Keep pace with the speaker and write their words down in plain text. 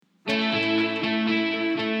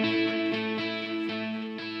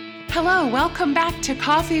Hello, welcome back to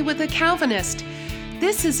Coffee with a Calvinist.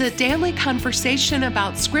 This is a daily conversation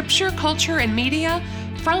about scripture, culture, and media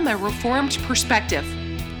from a Reformed perspective.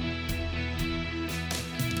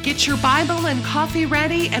 Get your Bible and coffee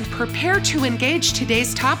ready and prepare to engage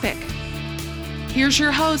today's topic. Here's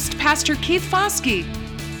your host, Pastor Keith Foskey.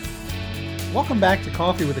 Welcome back to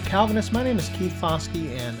Coffee with a Calvinist. My name is Keith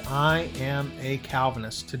Foskey, and I am a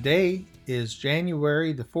Calvinist. Today is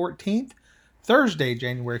January the 14th, Thursday,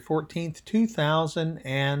 January 14th,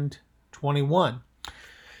 2021.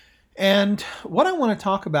 And what I want to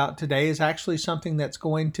talk about today is actually something that's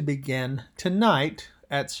going to begin tonight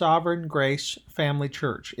at Sovereign Grace Family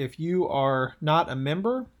Church. If you are not a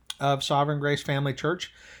member of Sovereign Grace Family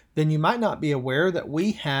Church, then you might not be aware that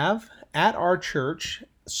we have at our church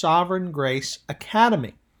Sovereign Grace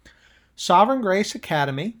Academy. Sovereign Grace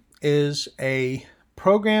Academy is a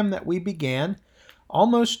program that we began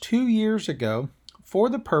almost 2 years ago for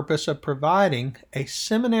the purpose of providing a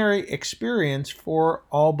seminary experience for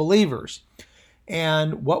all believers.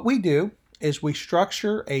 And what we do is we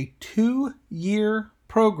structure a 2-year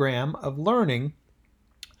program of learning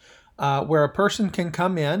where a person can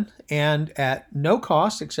come in and at no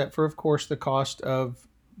cost, except for, of course, the cost of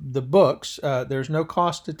the books. There's no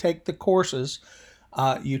cost to take the courses.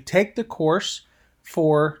 You take the course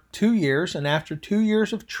for 2 years, and after 2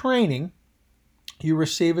 years of training, you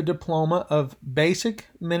receive a diploma of basic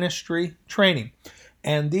ministry training.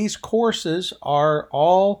 And these courses are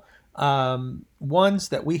all ones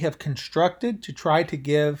that we have constructed to try to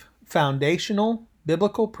give foundational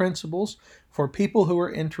biblical principles for people who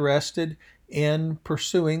are interested in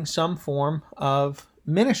pursuing some form of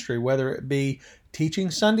ministry, whether it be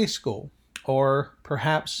teaching Sunday school or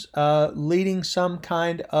perhaps leading some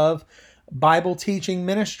kind of Bible teaching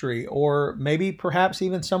ministry, or maybe perhaps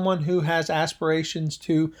even someone who has aspirations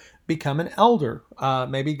to become an elder.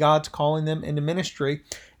 Maybe God's calling them into ministry,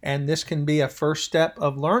 and this can be a first step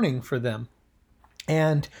of learning for them.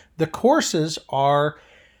 And the courses are,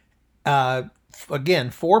 again,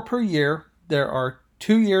 4 per year. There are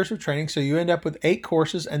 2 years of training, so you end up with 8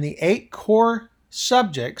 courses, and the 8 core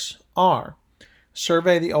subjects are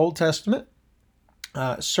survey the Old Testament,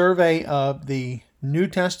 survey of the New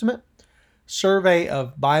Testament, survey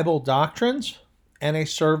of Bible doctrines, and a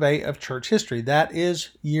survey of church history. That is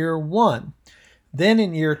year 1. Then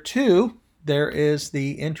in year 2, there is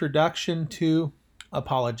the introduction to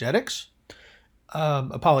apologetics.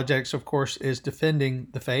 Apologetics, of course, is defending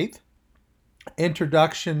the faith.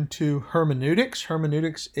 Introduction to hermeneutics.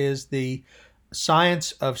 Hermeneutics is the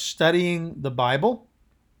science of studying the Bible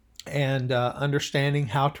and understanding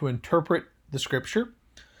how to interpret the Scripture.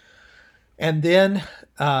 And then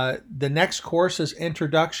the next course is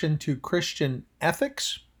Introduction to Christian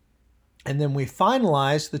Ethics. And then we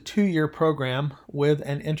finalize the 2-year program with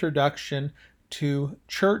an introduction to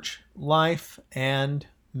church life and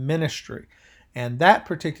ministry. And that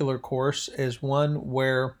particular course is one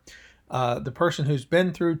where the person who's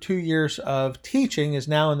been through 2 years of teaching is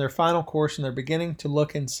now in their final course, and they're beginning to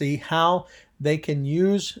look and see how they can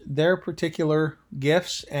use their particular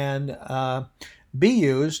gifts and be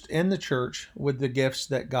used in the church with the gifts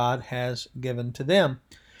that God has given to them.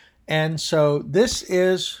 And so this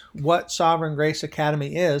is what Sovereign Grace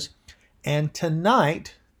Academy is. And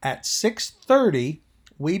tonight at 6:30,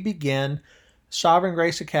 we begin Sovereign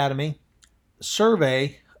Grace Academy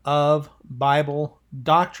Survey of Bible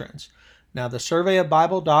Doctrines. Now, the Survey of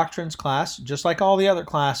Bible Doctrines class, just like all the other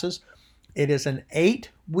classes, it is an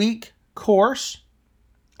 8-week course.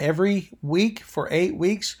 Every week for 8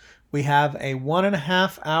 weeks, we have a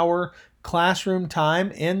 1.5-hour classroom time.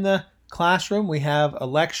 In the classroom, we have a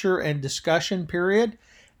lecture and discussion period.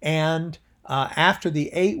 And after the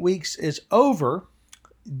 8 weeks is over,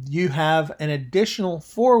 you have an additional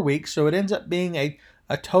 4 weeks. So it ends up being a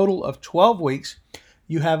total of 12 weeks.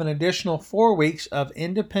 You have an additional 4 weeks of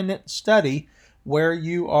independent study where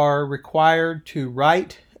you are required to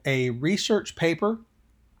write a research paper,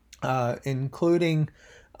 including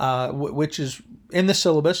which is in the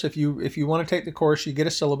syllabus. If you want to take the course, you get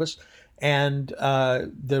a syllabus, and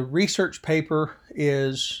the research paper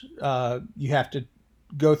is you have to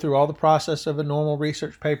go through all the process of a normal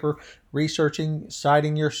research paper, researching,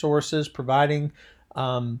 citing your sources, providing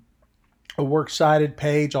a works cited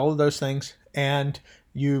page, all of those things, and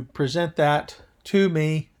you present that to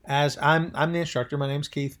me as I'm the instructor. My name's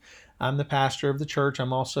Keith. I'm the pastor of the church.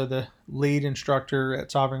 I'm also the lead instructor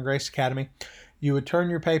at Sovereign Grace Academy. You would turn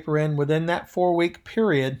your paper in within that 4-week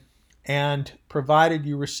period, and provided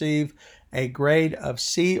you receive a grade of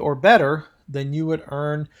C or better, then you would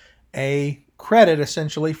earn a credit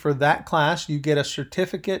essentially for that class. You get a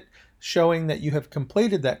certificate showing that you have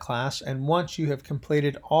completed that class. And once you have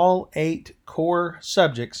completed all 8 core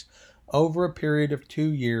subjects over a period of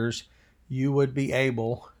 2 years, you would be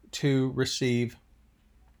able to receive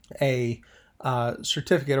a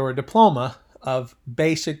certificate or a diploma of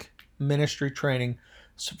basic ministry training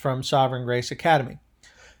from Sovereign Grace Academy.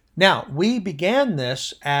 Now, we began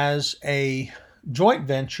this as a joint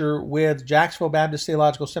venture with Jacksonville Baptist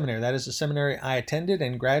Theological Seminary. That is the seminary I attended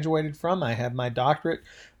and graduated from. I have my doctorate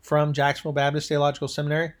from Jacksonville Baptist Theological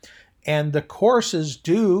Seminary, and the courses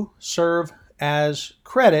do serve as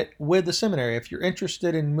credit with the seminary. If you're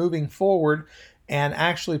interested in moving forward and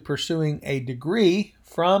actually pursuing a degree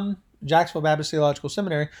from Jacksonville Baptist Theological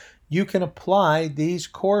Seminary, you can apply these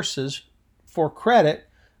courses for credit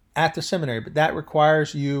at the seminary, but that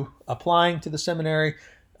requires you applying to the seminary,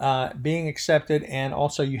 being accepted, and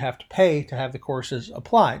also you have to pay to have the courses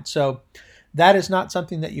applied. So that is not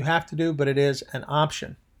something that you have to do, but it is an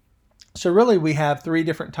option. So really we have 3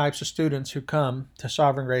 different types of students who come to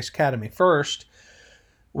Sovereign Grace Academy. First,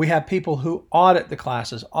 we have people who audit the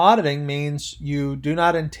classes. Auditing means you do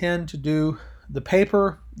not intend to do the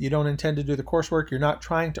paper, you don't intend to do the coursework, you're not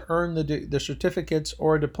trying to earn the certificates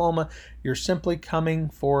or a diploma, you're simply coming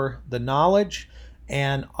for the knowledge.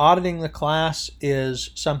 And auditing the class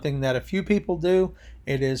is something that a few people do.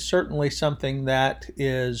 It is certainly something that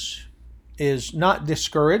is not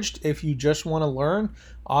discouraged. If you just want to learn,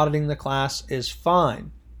 auditing the class is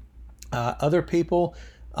fine. Other people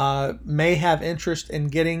may have interest in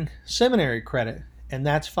getting seminary credit, and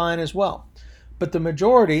that's fine as well. But the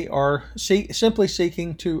majority are simply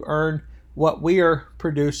seeking to earn what we are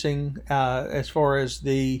producing as far as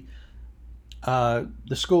the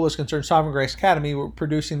school is concerned. Sovereign Grace Academy, we're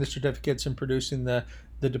producing the certificates and producing the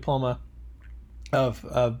diploma of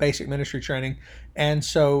basic ministry training. And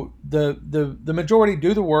so the majority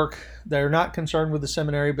do the work. They're not concerned with the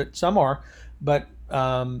seminary, but some are. But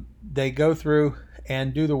they go through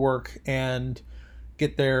and do the work and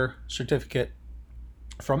get their certificate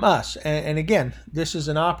from us. And again, this is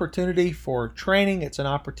an opportunity for training. It's an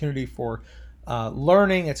opportunity for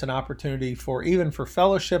learning. It's an opportunity for even for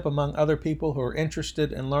fellowship among other people who are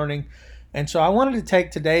interested in learning. And so I wanted to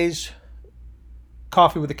take today's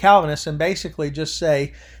Coffee with a Calvinist and basically just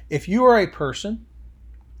say, if you are a person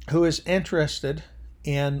who is interested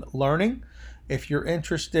in learning, if you're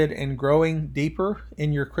interested in growing deeper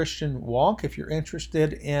in your Christian walk, if you're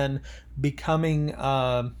interested in becoming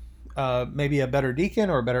maybe a better deacon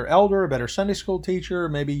or a better elder, a better Sunday school teacher,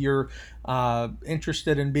 maybe you're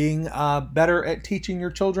interested in being better at teaching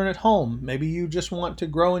your children at home. Maybe you just want to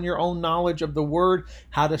grow in your own knowledge of the Word,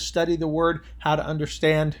 how to study the Word, how to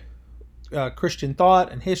understand Christian thought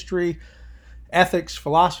and history, ethics,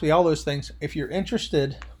 philosophy, all those things. If you're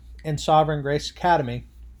interested in Sovereign Grace Academy,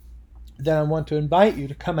 then I want to invite you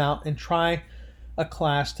to come out and try a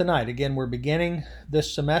class tonight. Again, we're beginning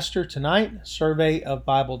this semester tonight, Survey of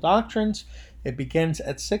Bible Doctrines. It begins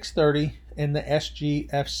at 6:30 in the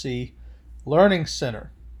SGFC Learning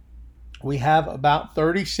Center. We have about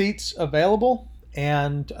 30 seats available,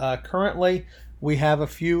 and currently we have a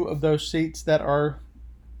few of those seats that are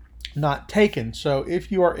not taken. So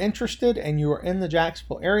if you are interested and you are in the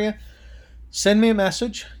Jacksonville area, send me a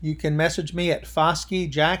message. You can message me at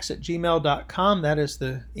foskeyjacks@gmail.com. That is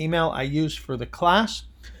the email I use for the class.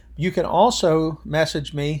 You can also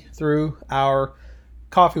message me through our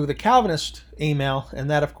Coffee with a Calvinist email, and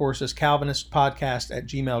that, of course, is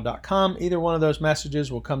calvinistpodcast@gmail.com. Either one of those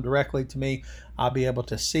messages will come directly to me. I'll be able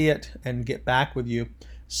to see it and get back with you,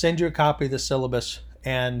 send you a copy of the syllabus,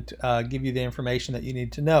 and give you the information that you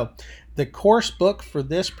need to know. The course book for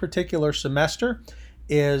this particular semester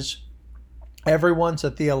is Everyone's a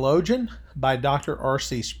Theologian by Dr.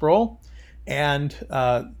 R.C. Sproul. And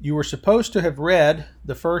you were supposed to have read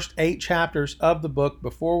the first 8 chapters of the book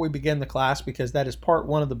before we begin the class, because that is part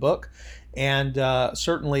 1 of the book. And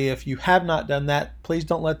certainly if you have not done that, please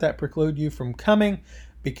don't let that preclude you from coming,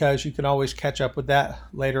 because you can always catch up with that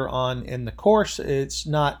later on in the course. It's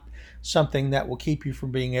not something that will keep you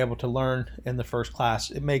from being able to learn in the first class.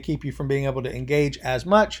 It may keep you from being able to engage as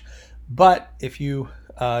much, but if you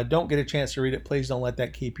don't get a chance to read it, please don't let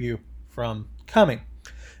that keep you from coming.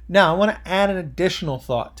 Now, I want to add an additional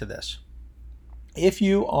thought to this. If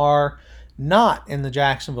you are not in the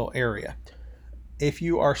Jacksonville area, if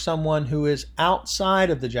you are someone who is outside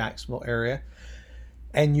of the Jacksonville area,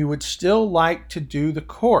 and you would still like to do the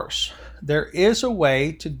course, there is a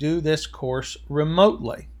way to do this course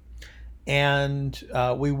remotely. And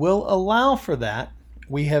we will allow for that.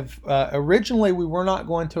 We have originally we were not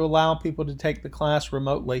going to allow people to take the class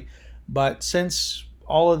remotely, but since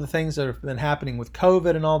all of the things that have been happening with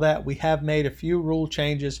COVID and all that, we have made a few rule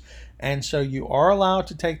changes. And so you are allowed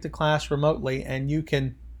to take the class remotely, and you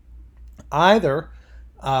can either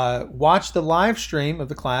watch the live stream of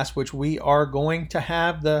the class, which we are going to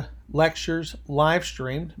have the lectures live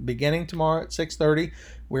streamed beginning tomorrow at 6:30.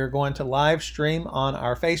 We're going to live stream on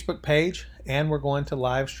our Facebook page, and we're going to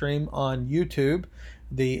live stream on YouTube,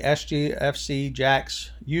 the SGFC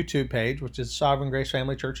Jacks YouTube page, which is Sovereign Grace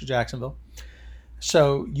Family Church of Jacksonville.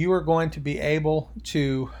 So you are going to be able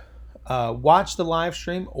to watch the live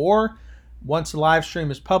stream, or once the live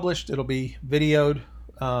stream is published, it'll be videoed.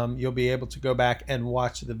 You'll be able to go back and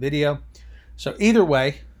watch the video. So either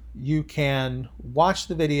way, you can watch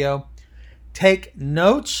the video, take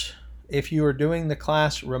notes. If you are doing the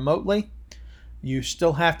class remotely, you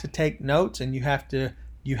still have to take notes, and you have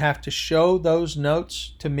to show those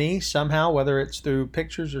notes to me somehow, whether it's through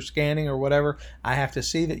pictures or scanning or whatever. I have to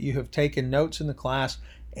see that you have taken notes in the class,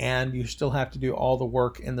 and you still have to do all the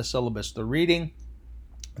work in the syllabus, the reading,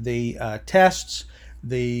 the tests,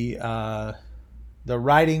 the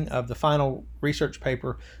writing of the final research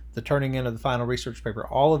paper, the turning in of the final research paper.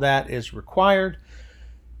 All of that is required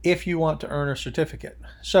if you want to earn a certificate.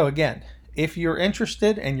 So again, if you're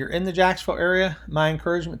interested and you're in the Jacksonville area, my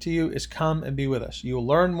encouragement to you is come and be with us. You'll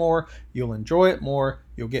learn more, you'll enjoy it more,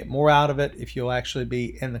 you'll get more out of it if you'll actually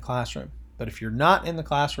be in the classroom. But if you're not in the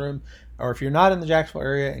classroom, or if you're not in the Jacksonville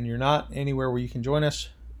area and you're not anywhere where you can join us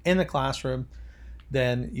in the classroom,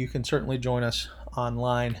 then you can certainly join us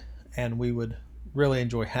online, and we would really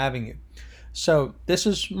enjoy having you. So this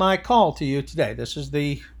is my call to you today. This is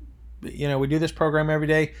we do this program every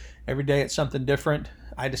day. Every day it's something different.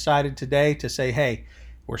 I decided today to say, hey,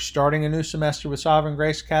 we're starting a new semester with Sovereign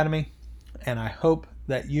Grace Academy, and I hope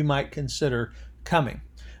that you might consider coming.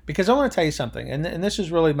 Because I want to tell you something, and this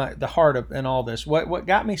is really the heart of in all this. What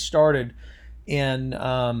got me started in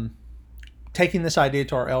taking this idea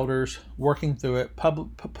to our elders, working through it,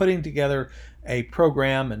 putting together a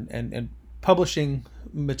program and publishing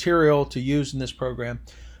material to use in this program,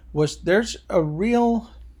 was there is a real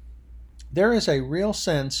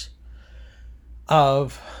sense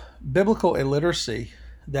of biblical illiteracy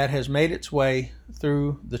that has made its way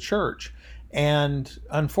through the church. And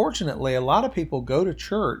unfortunately, a lot of people go to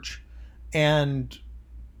church and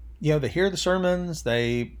they hear the sermons,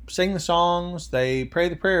 they sing the songs, they pray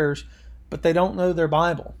the prayers, but they don't know their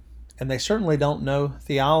Bible, and they certainly don't know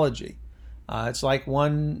theology. It's like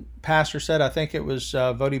one pastor said, I think it was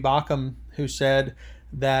Vodi Bakum, who said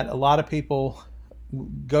that a lot of people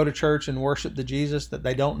go to church and worship the Jesus that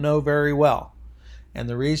they don't know very well. And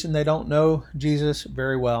the reason they don't know Jesus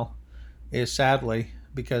very well is sadly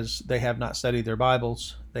because they have not studied their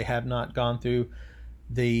Bibles. They have not gone through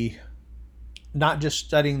not just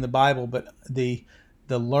studying the Bible, but the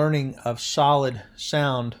learning of solid,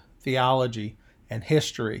 sound theology and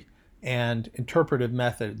history and interpretive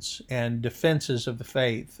methods and defenses of the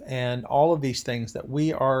faith and all of these things that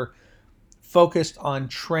we are focused on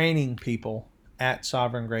training people at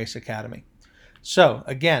Sovereign Grace Academy. So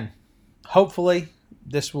again, hopefully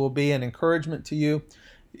this will be an encouragement to you.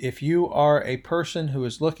 If you are a person who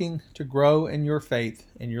is looking to grow in your faith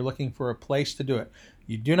and you're looking for a place to do it,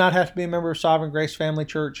 you do not have to be a member of Sovereign Grace Family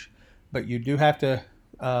Church, but you do have to,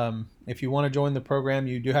 if you want to join the program,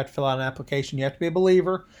 you do have to fill out an application. You have to be a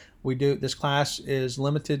believer. This class is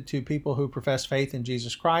limited to people who profess faith in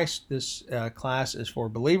Jesus Christ. This class is for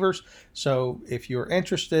believers. So if you're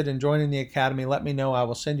interested in joining the academy, let me know. I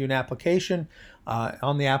will send you an application.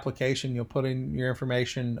 On the application, you'll put in your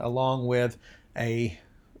information along with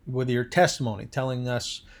your testimony, telling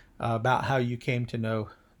us about how you came to know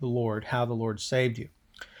the Lord, how the Lord saved you.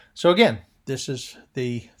 So again, this is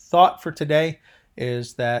the thought for today,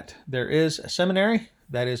 is that there is a seminary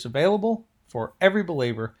that is available for every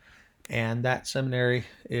believer, and that seminary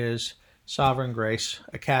is Sovereign Grace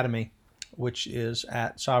Academy, which is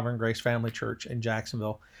at Sovereign Grace Family Church in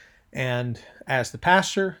Jacksonville. And as the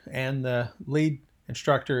pastor and the lead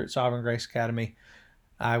instructor at Sovereign Grace Academy,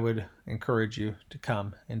 I would encourage you to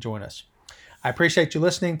come and join us. I appreciate you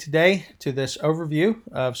listening today to this overview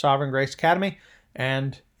of Sovereign Grace Academy,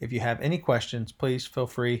 and if you have any questions, please feel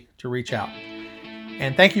free to reach out.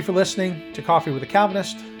 And thank you for listening to Coffee with a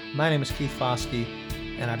Calvinist. My name is Keith Foskey,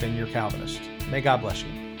 and I've been your Calvinist. May God bless you.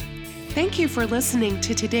 Thank you for listening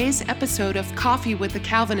to today's episode of Coffee with a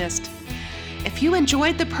Calvinist. If you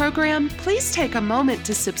enjoyed the program, please take a moment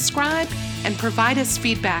to subscribe and provide us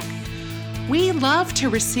feedback. We love to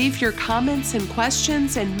receive your comments and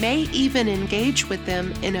questions and may even engage with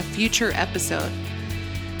them in a future episode.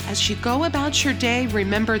 As you go about your day,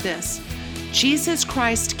 remember this: Jesus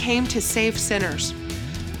Christ came to save sinners.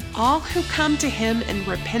 All who come to him in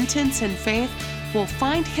repentance and faith will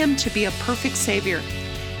find him to be a perfect Savior.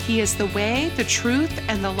 He is the way, the truth,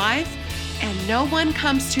 and the life, and no one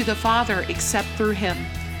comes to the Father except through him.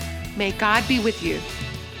 May God be with you.